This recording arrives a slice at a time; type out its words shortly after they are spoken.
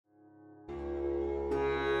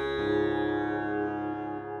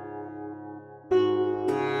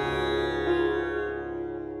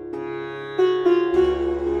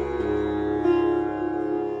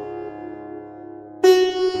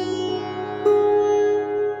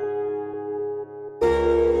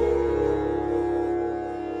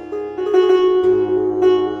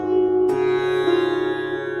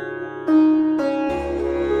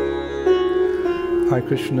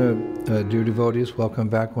Krishna, dear devotees, welcome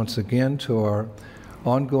back once again to our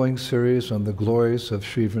ongoing series on the glories of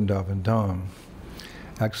Sri Vrindavan Dham.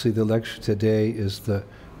 Actually, the lecture today is the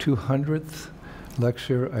 200th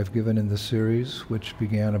lecture I've given in the series, which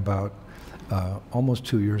began about almost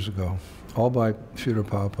 2 years ago, all by Srila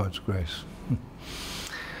Prabhupada's grace.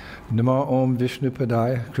 Nama Om Vishnu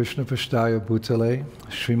Padaya Krishna Pashtaya Bhutale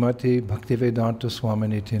Srimati Bhaktivedanta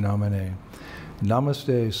Swaminiti Namane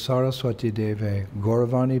Namaste Saraswati Deve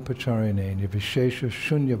Gauravani Pacharine Nivishesha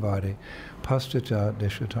Shunyavadi Pastita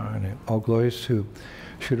Deshatarane. All glories to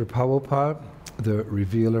Srila Prabhupada, the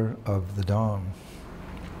revealer of the Dham.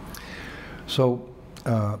 So,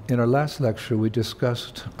 in our last lecture, we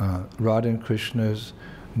discussed Radha and Krishna's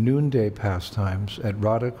noonday pastimes at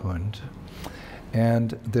Radha Kunda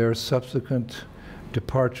and their subsequent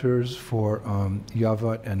departures for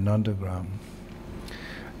Yavat and Nandagram.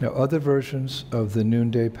 Now, other versions of the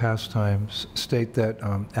noonday pastimes state that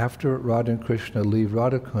after Radha and Krishna leave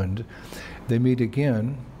Radha Kunda, they meet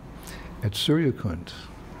again at Surya Kunda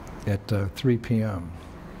at 3 p.m.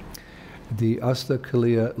 The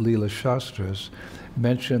Astakaliya Leela Shastras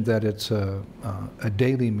mention that it's a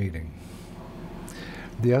daily meeting.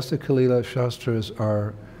 The Astakaliya Shastras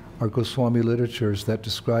are Goswami literatures that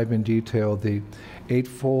describe in detail the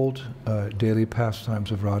eightfold daily pastimes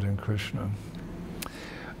of Radha and Krishna.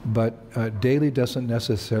 But daily doesn't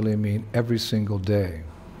necessarily mean every single day.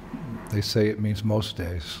 They say it means most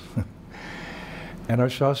days. And our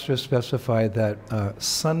Shastras specify that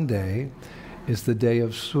Sunday is the day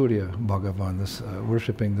of Surya Bhagavan,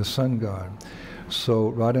 worshipping the sun god. So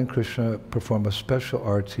Radha and Krishna perform a special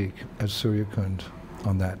artik at Surya Kunda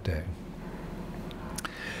on that day.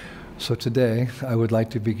 So today I would like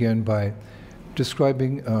to begin by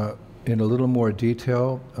describing in a little more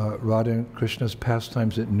detail Radha and Krishna's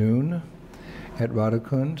pastimes at noon at Radha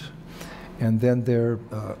Kunda, and then their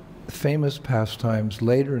famous pastimes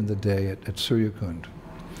later in the day at Surya Kunda.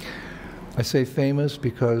 I say famous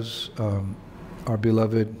because our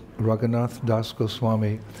beloved Raghunath Das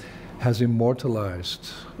Goswami has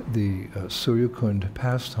immortalized the Surya Kunda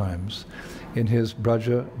pastimes in his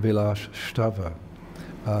Braja Vilash Shtava,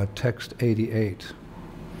 text 88.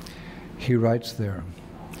 He writes there,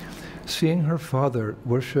 seeing her father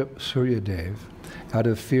worship Suryadev out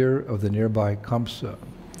of fear of the nearby Kamsa,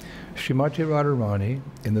 Srimati Radharani,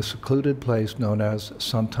 in the secluded place known as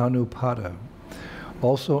Santanupada,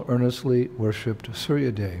 also earnestly worshipped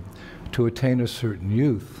Suryadev to attain a certain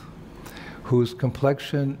youth, whose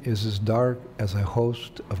complexion is as dark as a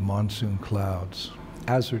host of monsoon clouds,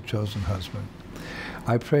 as her chosen husband.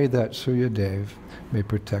 I pray that Suryadev may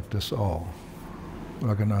protect us all.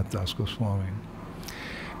 Raghunath Das Goswami.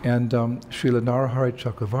 And Srila Narahari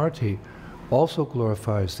Chakravarti also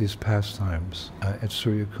glorifies these pastimes at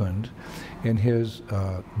Surya Kunda in his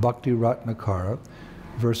Bhakti Ratnakara,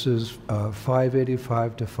 verses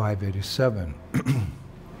 585 to 587.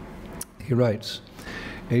 He writes,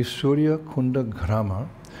 E Surya Kunda Grama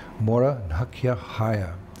Mora Nakya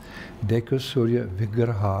Haya Deka Surya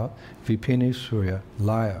Vigraha Vipini Surya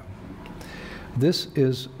Laya. This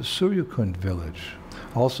is Surya Kunda village,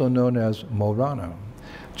 also known as Morana.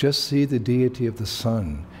 Just see the deity of the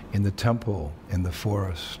sun in the temple in the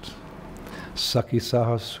forest.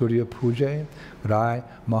 Sakisaha Surya Puje Rai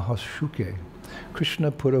Mahashuke Krishna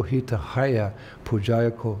Purohita Haya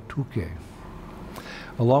Pujayako Tuke.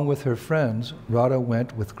 Along with her friends, Radha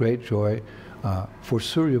went with great joy for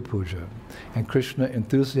Surya Puja, and Krishna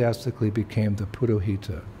enthusiastically became the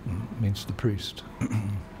Purohita, means the priest.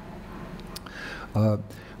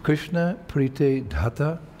 Krishna Prite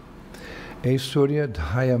Dhata E Surya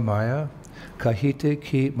Dhaya Maya Kahite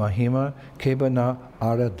Ki Mahima Kebana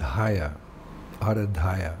Aradhaya.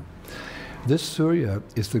 Aradhaya. This Surya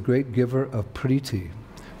is the great giver of Priti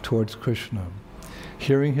towards Krishna.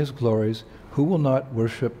 Hearing his glories, who will not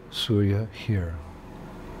worship Surya here?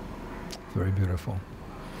 Very beautiful.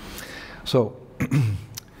 So,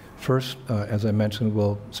 first, as I mentioned,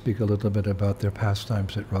 we'll speak a little bit about their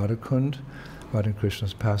pastimes at Radha Kunda, Radha and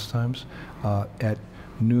Krishna's pastimes, at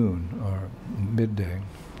noon or midday.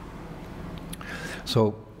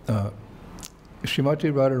 So,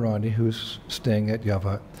 Srimati Radharani, who's staying at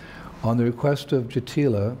Yavat, on the request of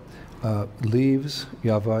Jatila, leaves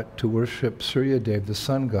Yavat to worship Suryadev, the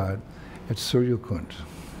sun god, at Surya Kunda,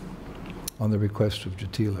 on the request of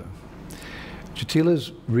Jatila.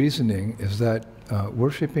 Jatila's reasoning is that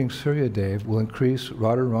worshipping Suryadev will increase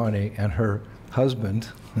Radharani and her husband,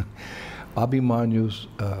 Abhimanyu's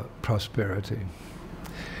prosperity.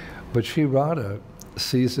 But Sri Radha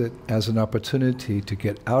sees it as an opportunity to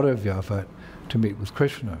get out of Yavat to meet with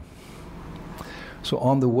Krishna. So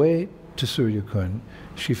on the way to Surya Kunda,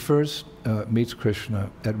 she first meets Krishna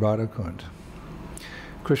at Radhakund.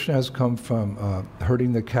 Krishna has come from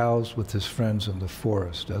herding the cows with his friends in the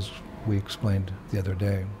forest, as we explained the other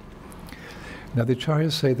day. Now the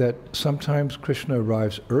Acharyas say that sometimes Krishna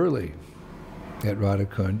arrives early at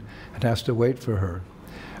Radhakund and has to wait for her,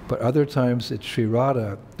 but other times it's Sri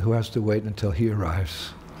Radha who has to wait until he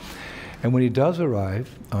arrives. And when he does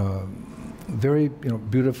arrive, very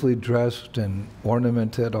beautifully dressed and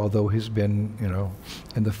ornamented, although he's been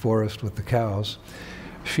in the forest with the cows,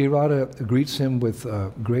 Sri Radha greets him with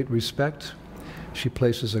great respect. She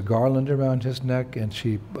places a garland around his neck and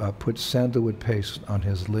she puts sandalwood paste on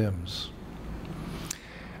his limbs.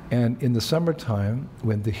 And in the summertime,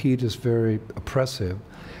 when the heat is very oppressive,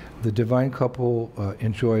 the divine couple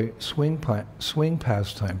enjoy swing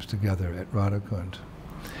pastimes together at Radhakund.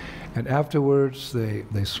 And afterwards,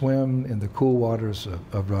 they swim in the cool waters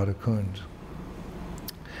of Radhakund.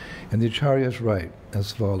 And the Acharyas write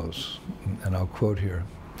as follows, and I'll quote here: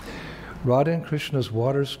 Radha and Krishna's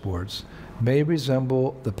water sports may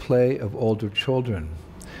resemble the play of older children,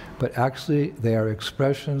 but actually they are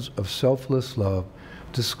expressions of selfless love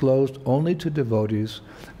disclosed only to devotees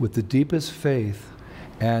with the deepest faith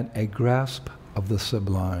and a grasp of the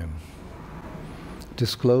sublime.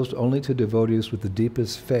 Disclosed only to devotees with the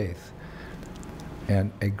deepest faith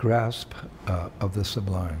and a grasp of the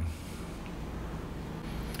sublime.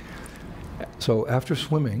 So after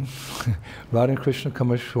swimming, Radha and Krishna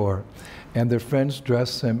come ashore, and their friends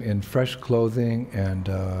dress them in fresh clothing and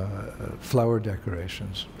flower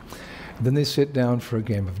decorations. Then they sit down for a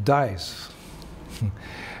game of dice.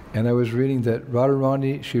 And I was reading that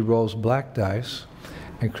Radharani, she rolls black dice,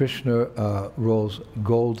 and Krishna rolls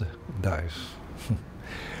gold dice.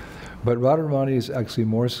 But Radharani is actually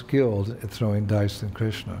more skilled at throwing dice than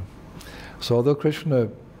Krishna. So although Krishna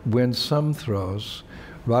wins some throws,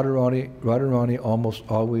 Radharani almost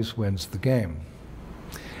always wins the game.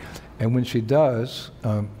 And when she does,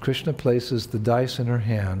 Krishna places the dice in her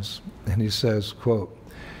hands, and he says, quote,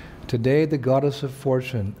 "Today the goddess of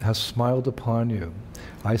fortune has smiled upon you.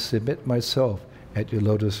 I submit myself at your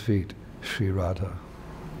lotus feet, Sri Radha."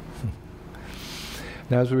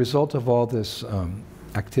 Now, as a result of all this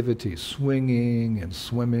activity, swinging and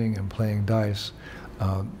swimming and playing dice,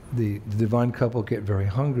 the divine couple get very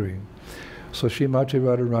hungry. So Srimati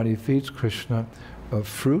Radharani feeds Krishna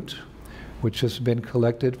fruit, which has been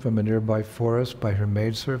collected from a nearby forest by her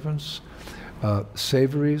maidservants,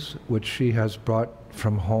 savories, which she has brought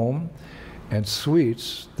from home, and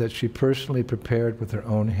sweets that she personally prepared with her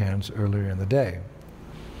own hands earlier in the day.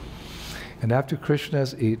 And after Krishna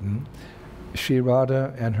has eaten, Sri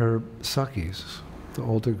Radha and her Sakhis, the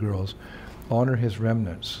older girls, honor his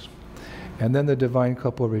remnants. And then the divine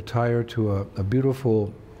couple retire to a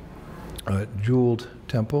beautiful jeweled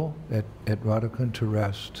temple at Radhakund to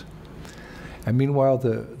rest. And meanwhile,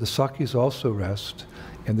 the Sakhis also rest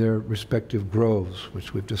in their respective groves,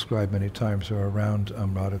 which we've described many times are around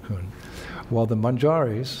Radhakund. While the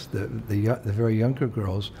Manjaris, the very younger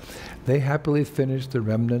girls, they happily finish the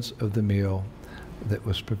remnants of the meal that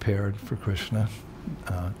was prepared for Krishna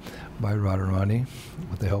by Radharani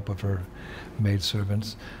with the help of her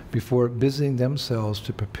maidservants, before busying themselves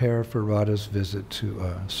to prepare for Radha's visit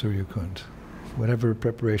to Surya Kunda. Whatever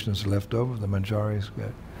preparations are left over, the Manjaris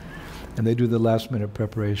get. And they do the last minute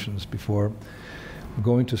preparations before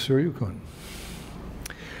going to Surya Kunda.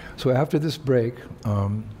 So after this break,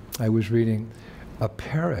 I was reading, a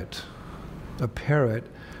parrot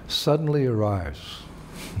suddenly arrives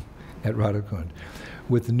at Radhakund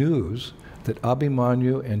with news that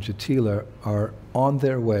Abhimanyu and Jatila are on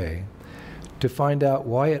their way to find out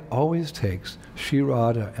why it always takes Sri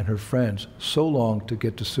Radha and her friends so long to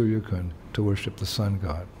get to Surya Kunda to worship the sun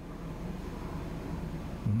god.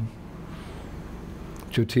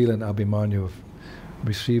 Jatila and Abhimanyu have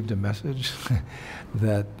received a message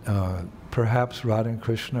that perhaps Radha and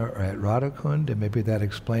Krishna are at Radhakund, and maybe that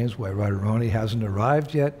explains why Radharani hasn't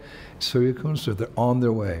arrived yet at Surya Kunda, so they're on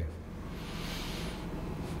their way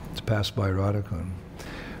to pass by Radhakund.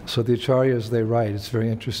 So the Acharyas, they write, it's very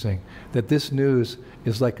interesting, that this news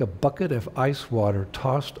is like a bucket of ice water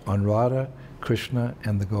tossed on Radha, Krishna,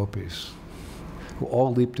 and the gopis, who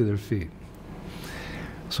all leap to their feet.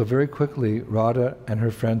 So very quickly, Radha and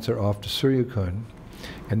her friends are off to Surya Kunda,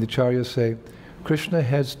 and the Acharyas say, Krishna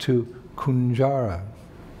heads to Kunjara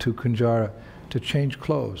to change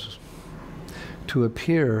clothes, to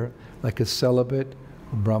appear like a celibate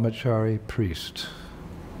brahmachari priest.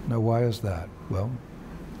 Now why is that? Well,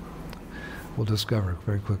 we'll discover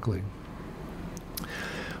very quickly.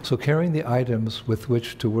 So carrying the items with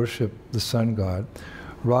which to worship the sun god,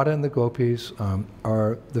 Radha and the gopis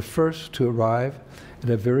are the first to arrive at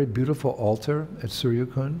a very beautiful altar at Surya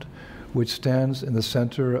Kunda, which stands in the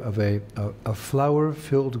center of a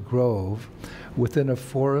flower-filled grove within a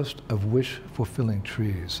forest of wish-fulfilling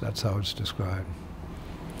trees. That's how it's described.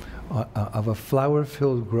 Of a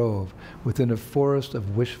flower-filled grove within a forest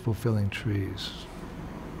of wish-fulfilling trees.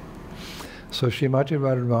 So Srimati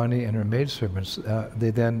Radharani and her maidservants,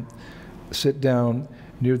 they then sit down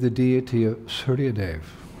near the deity of Surya Dev,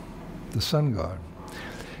 the sun god.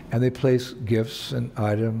 And they place gifts and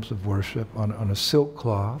items of worship on a silk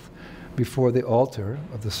cloth before the altar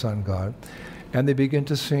of the sun god. And they begin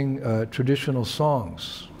to sing traditional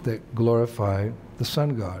songs that glorify the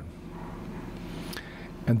sun god.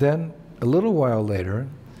 And then, a little while later,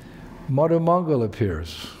 Madhumangal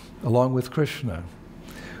appears, along with Krishna,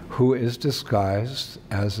 who is disguised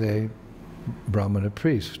as a Brahmana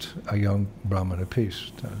priest, a young Brahmana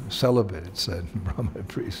priest, celibate, it said, Brahmana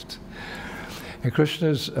priest. And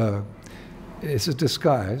Krishna's, it's a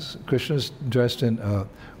disguise. Krishna's dressed in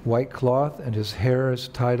white cloth, and his hair is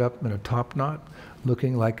tied up in a top knot,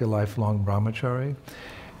 looking like a lifelong brahmachari.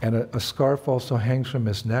 And a scarf also hangs from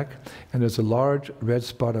his neck, and there's a large red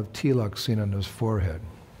spot of tilak seen on his forehead.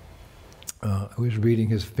 I was reading,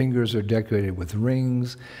 his fingers are decorated with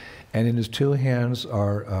rings, and in his two hands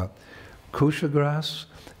are kusha grass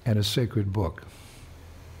and a sacred book.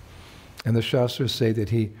 And the Shastras say that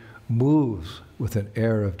he moves with an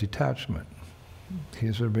air of detachment.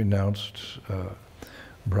 He's a renounced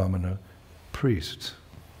Brahmana priest,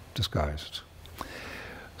 disguised.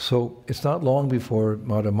 So it's not long before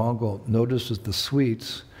Madhumangal notices the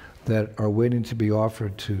sweets that are waiting to be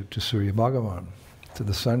offered to Surya Bhagavan, to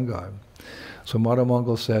the sun god. So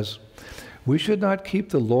Madhumangal says, "We should not keep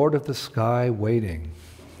the Lord of the sky waiting."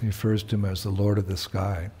 He refers to him as the Lord of the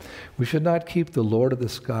sky. "We should not keep the Lord of the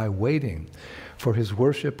sky waiting for his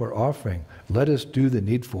worship or offering. Let us do the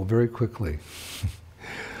needful very quickly."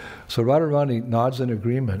 So Radharani nods in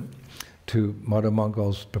agreement to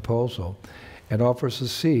Madhumangal's proposal and offers a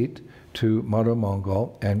seat to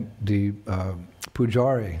Madhumangal and the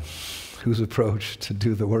pujari who's approached to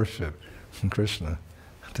do the worship, Krishna,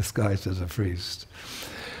 disguised as a priest.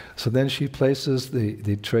 So then she places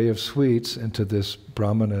the tray of sweets into this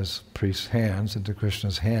Brahmana's priest's hands, into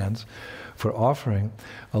Krishna's hands, for offering,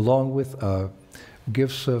 along with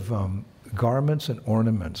gifts of garments and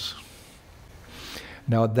ornaments.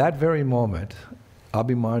 Now at that very moment,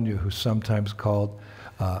 Abhimanyu, who's sometimes called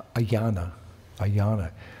Ayana,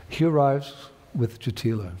 he arrives with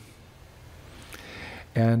Jatila.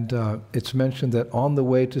 And it's mentioned that on the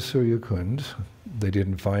way to Surya Kunda, they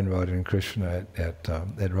didn't find Radha and Krishna at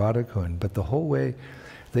Radha Kunda, but the whole way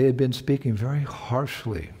they had been speaking very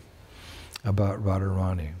harshly about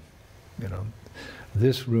Radharani. You know,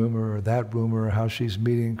 this rumor or that rumor, how she's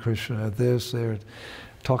meeting Krishna, this, they're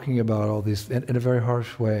talking about all these in a very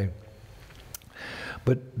harsh way.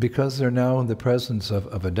 But because they're now in the presence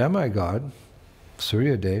of a demigod,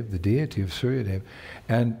 Surya Dev, the deity of Surya Dev,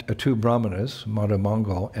 and two Brahmanas,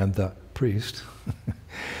 Madhumangal and the priest,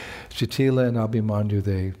 Jatila and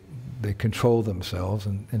Abhimanyu, they control themselves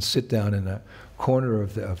and sit down in a corner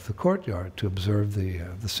of the courtyard to observe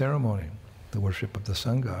the ceremony, the worship of the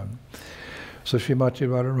sun god. So Srimati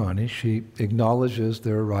Radharani, she acknowledges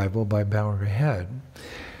their arrival by bowing her head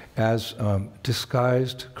as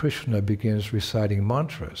disguised Krishna begins reciting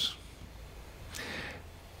mantras,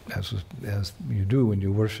 as you do when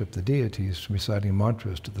you worship the deities, reciting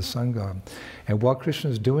mantras to the sun god. And while Krishna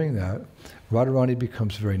is doing that, Radharani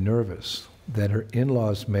becomes very nervous that her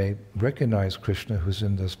in-laws may recognize Krishna who's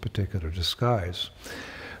in this particular disguise.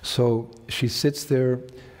 So she sits there,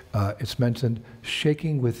 it's mentioned,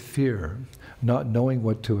 shaking with fear, not knowing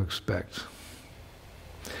what to expect.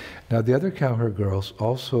 Now the other cowherd girls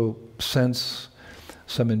also sense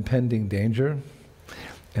some impending danger,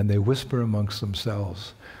 and they whisper amongst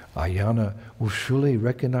themselves, "Ayana will surely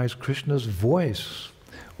recognize Krishna's voice.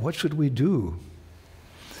 What should we do?"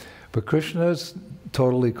 But Krishna is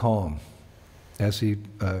totally calm as he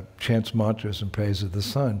chants mantras and praise of the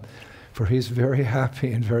sun, for he's very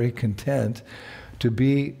happy and very content to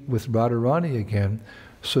be with Radharani again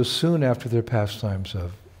so soon after their pastimes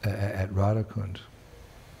at Radha Kunda.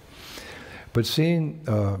 But seeing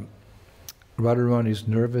Radharani's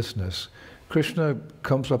nervousness, Krishna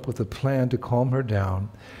comes up with a plan to calm her down,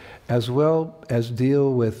 as well as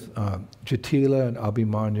deal with Jatila and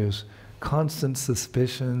Abhimanyu's constant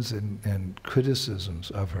suspicions and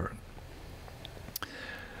criticisms of her.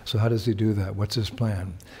 So how does he do that? What's his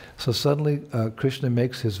plan? So suddenly Krishna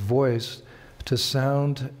makes his voice to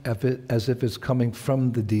sound as if it's coming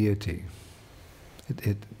from the deity.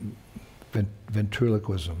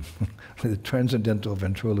 ventriloquism, the transcendental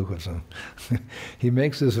ventriloquism. He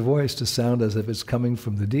makes his voice to sound as if it's coming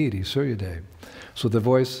from the deity, Surya Dev. So the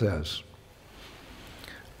voice says,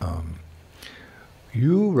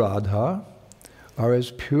 you, Radha, are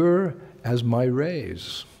as pure as my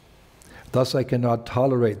rays. Thus I cannot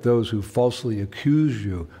tolerate those who falsely accuse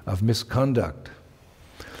you of misconduct.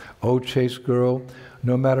 O chaste girl,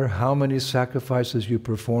 no matter how many sacrifices you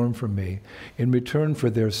perform for me, in return for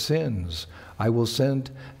their sins, I will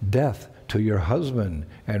send death to your husband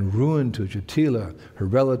and ruin to Jatila, her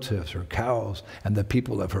relatives, her cows, and the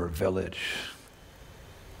people of her village,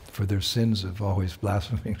 for their sins of always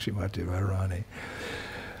blaspheming Srimati Radharani.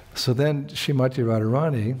 So then Srimati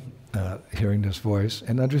Radharani, hearing this voice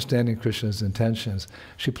and understanding Krishna's intentions,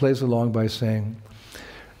 she plays along by saying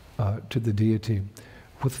to the deity,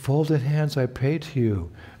 with folded hands I pray to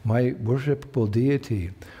you, my worshipable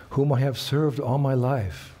deity, whom I have served all my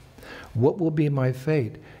life. What will be my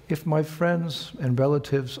fate if my friends and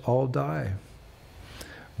relatives all die?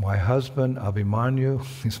 My husband, Abhimanyu,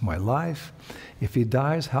 is my life. If he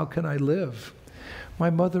dies, how can I live?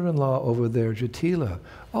 My mother-in-law over there, Jatila,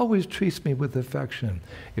 always treats me with affection.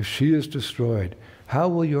 If she is destroyed, how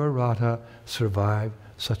will your Radha survive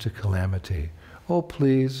such a calamity? Oh,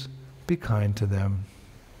 please, be kind to them.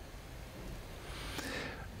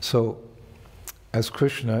 So, as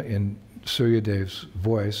Krishna in Surya Dev's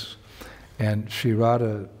voice and Sri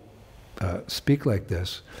Radha speak like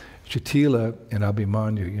this, Jatila and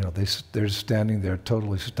Abhimanyu, they're standing there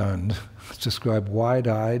totally stunned. It's described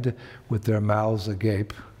wide-eyed with their mouths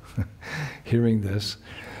agape, hearing this.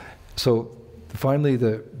 So finally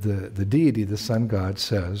the deity, the sun god,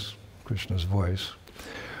 says, Krishna's voice,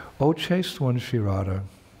 O chaste one, Sri Radha,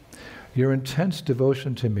 your intense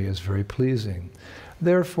devotion to me is very pleasing.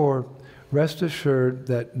 Therefore, rest assured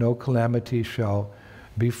that no calamity shall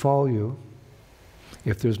befall you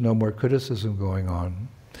if there's no more criticism going on.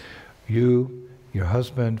 You, your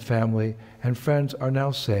husband, family, and friends are now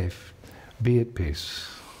safe. Be at peace.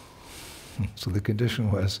 So the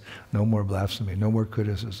condition was no more blasphemy, no more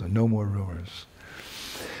criticism, no more rumors.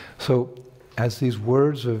 So as these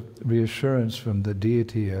words of reassurance from the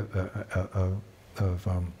deity of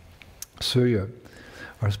Surya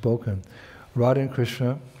are spoken, Radha and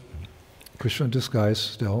Krishna in disguise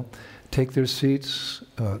still, take their seats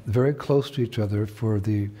very close to each other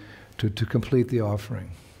to complete the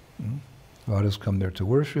offering. Radha's come there to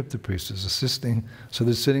worship, the priest is assisting, so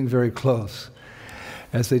they're sitting very close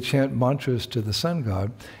as they chant mantras to the sun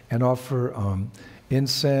god and offer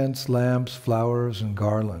incense, lamps, flowers, and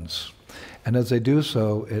garlands. And as they do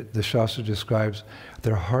so, the Shastra describes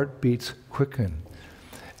their heartbeats quicken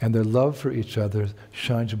and their love for each other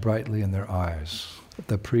shines brightly in their eyes.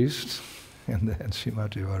 The priest and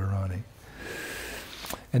Srimati Radharani.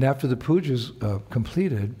 And after the puja is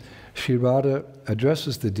completed, Sri Radha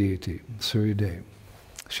addresses the deity, Surya Dev.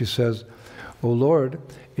 She says, O Lord,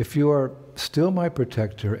 if you are still my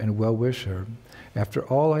protector and well-wisher, after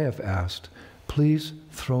all I have asked, please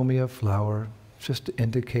throw me a flower just to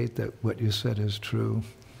indicate that what you said is true.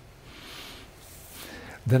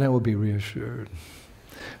 Then I will be reassured.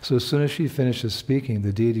 So as soon as she finishes speaking,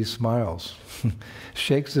 the deity smiles,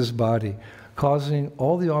 shakes his body, causing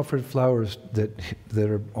all the offered flowers that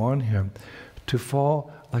are on him to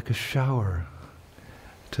fall like a shower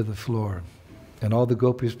to the floor. And all the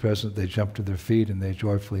gopis present, they jump to their feet and they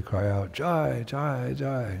joyfully cry out, Jai, Jai,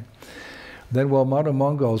 Jai. Then while Madhu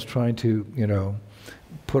Mangal is trying to,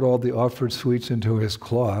 put all the offered sweets into his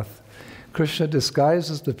cloth, Krishna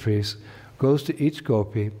disguises the priest, goes to each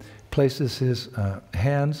gopi, places his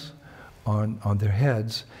hands on their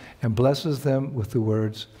heads, and blesses them with the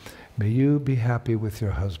words, may you be happy with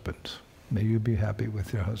your husband. May you be happy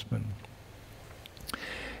with your husband.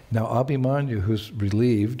 Now Abhimanyu, who's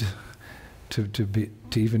relieved to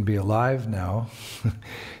even be alive now,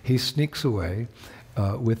 he sneaks away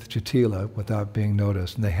with Jatila without being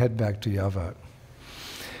noticed, and they head back to Yavat.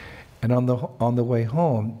 And on the way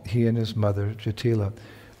home, he and his mother, Jatila,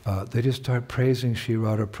 they just start praising Sri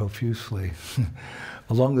Radha profusely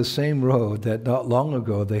along the same road that not long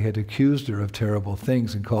ago they had accused her of terrible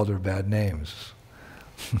things and called her bad names.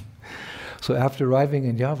 So after arriving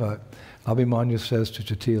in Yavat, Abhimanyu says to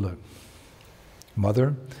Jatila,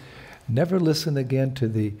 Mother, never listen again to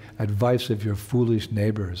the advice of your foolish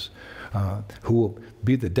neighbors who will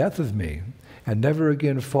be the death of me, and never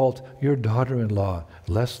again fault your daughter-in-law,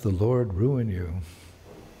 lest the Lord ruin you.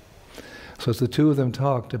 So as the two of them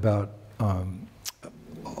talked about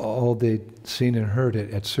all they'd seen and heard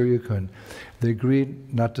at Surya Kunda, they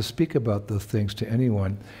agreed not to speak about those things to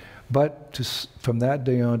anyone, but from that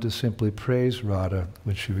day on to simply praise Radha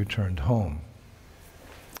when she returned home,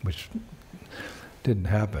 which didn't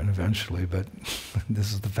happen eventually, but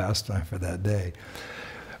this is the pastime for that day.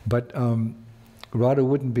 But Radha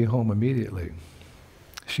wouldn't be home immediately.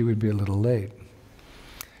 She would be a little late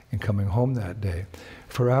in coming home that day.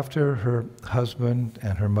 For after her husband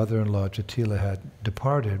and her mother-in-law Jatila had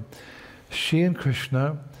departed, she and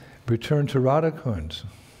Krishna returned to Radhakund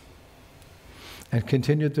and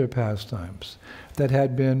continued their pastimes that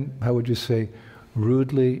had been, how would you say,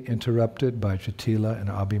 rudely interrupted by Jatila and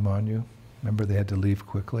Abhimanyu. Remember, they had to leave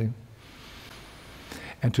quickly.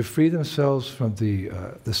 And to free themselves from the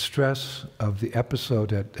stress of the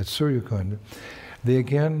episode at Surya Kunda, they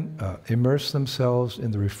again immersed themselves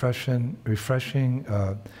in the refreshing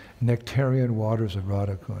nectarian waters of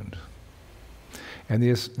Radhakund. And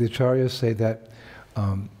the acharyas say that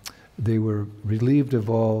they were relieved of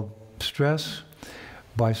all stress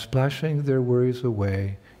by splashing their worries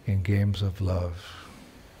away in games of love.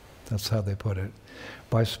 That's how they put it.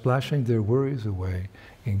 By splashing their worries away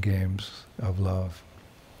in games of love.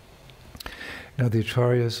 Now the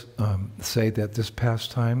acharyas say that this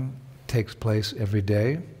pastime takes place every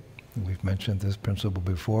day. We've mentioned this principle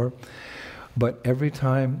before. But every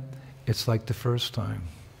time, it's like the first time.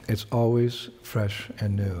 It's always fresh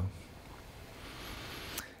and new.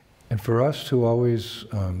 And for us to always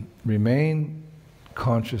remain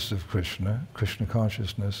conscious of Krishna, Krishna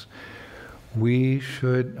consciousness, we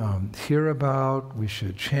should hear about, we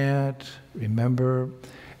should chant, remember,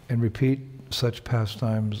 and repeat such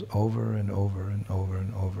pastimes over and over and over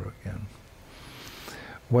and over again.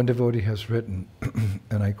 One devotee has written,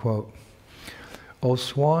 and I quote, "O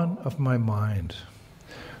swan of my mind,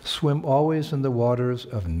 swim always in the waters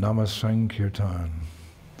of Namasankirtan.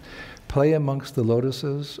 Play amongst the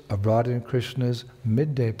lotuses of Radha and Krishna's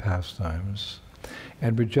midday pastimes,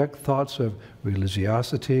 and reject thoughts of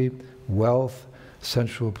religiosity, wealth,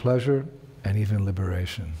 sensual pleasure, and even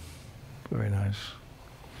liberation." Very nice.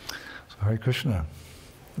 So Hare Krishna.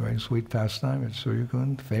 Very sweet pastime at Surya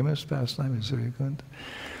Kunda, famous pastime at Surya Kunda.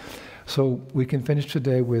 So we can finish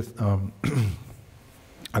today with,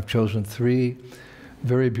 I've chosen 3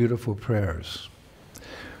 very beautiful prayers,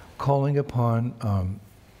 calling upon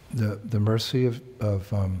the mercy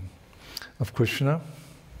of Krishna,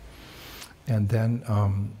 and then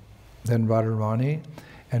Radharani,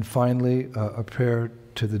 and finally a prayer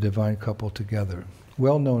to the divine couple together.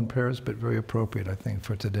 Well-known prayers, but very appropriate, I think,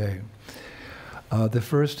 for today. The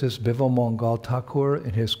first is Bimal Mangal Thakur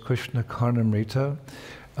in his Krishna Karnamrita.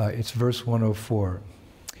 It's verse 104.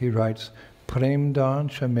 He writes, Premdan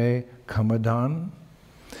chame kamadan,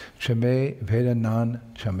 chame vedanan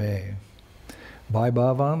chame.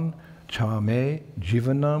 Vaibhavam chame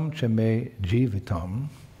jivanam chame jivitam.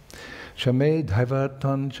 Chame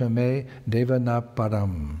dhaivatan chame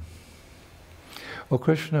devanaparam. O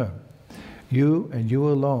Krishna, you and you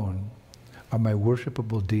alone are my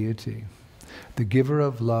worshipable deity, the giver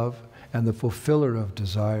of love and the fulfiller of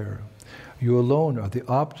desire. You alone are the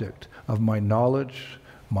object of my knowledge,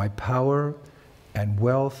 my power and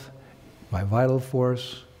wealth, my vital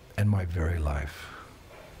force, and my very life.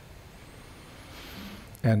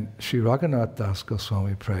 And Sri Raghunath Das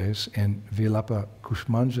Goswami prays in Vilapa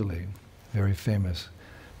Kushmanjali, very famous,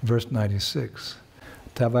 verse 96,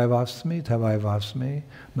 Tavaivasmi,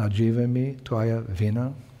 najivami tvaya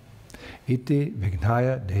vina, iti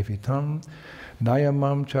vignaya devitam,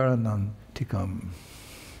 nayamam charanantikam.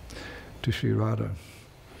 To Sri Radha.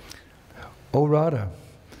 O Radha,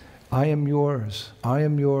 I am yours, I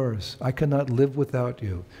am yours. I cannot live without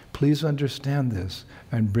you. Please understand this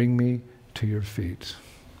and bring me to your feet.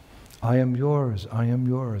 I am yours, I am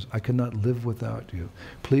yours. I cannot live without you.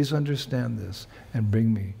 Please understand this and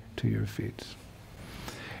bring me to your feet.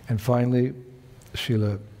 And finally,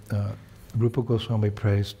 Srila Rupa Goswami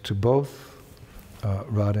prays to both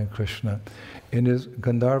Radha and Krishna in his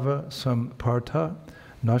Gandharva Sampartha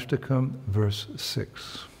Nashtakam, verse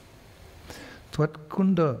 6. Tvat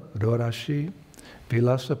kunda rorashi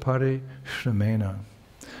vilasapare shramena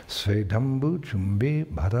svedambu chumbi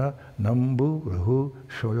bhara nambu rahu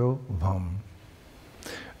shoyo vam.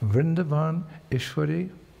 Vrindavan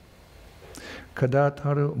Ishwari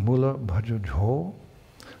kadataru mula bhajajho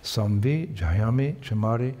samvi jayami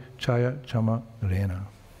chamari chaya chama rena.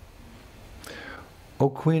 O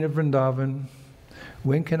Queen of Vrindavan,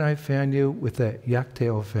 when can I fan you with a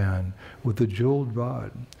yak-tail fan, with the jeweled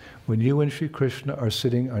rod, when you and Sri Krishna are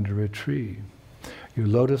sitting under a tree? Your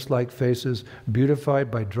lotus-like faces, beautified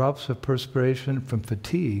by drops of perspiration from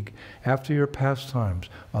fatigue after your pastimes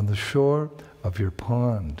on the shore of your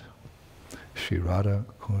pond, Shri Radha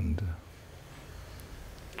Kunda.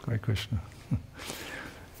 Hare Krishna.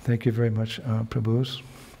 Thank you very much, Prabhus.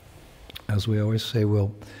 As we always say,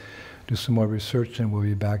 we'll do some more research and we'll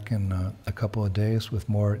be back in a couple of days with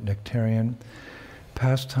more nectarian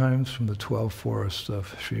pastimes from the 12 forests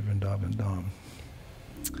of Sri Vrindavan Dham.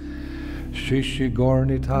 Shri Shri Gaur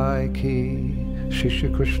Nitai ki, Shri Shri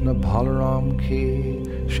Krishna Balaram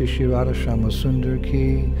ki, Shri Shri Radha Shama Sundar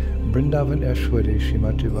ki, Vrindavan Eshwari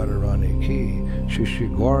Shrimati Radharani ki, Shri Shri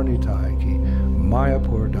Gaur Nitai ki,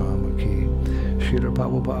 Mayapur Dhama ki, Shri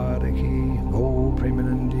Prabhupada ki, Go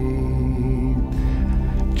Premanandi,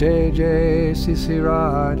 Jai Jai Sisi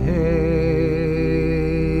Radhe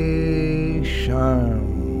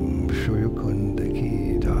Sham Surya Kunda ki.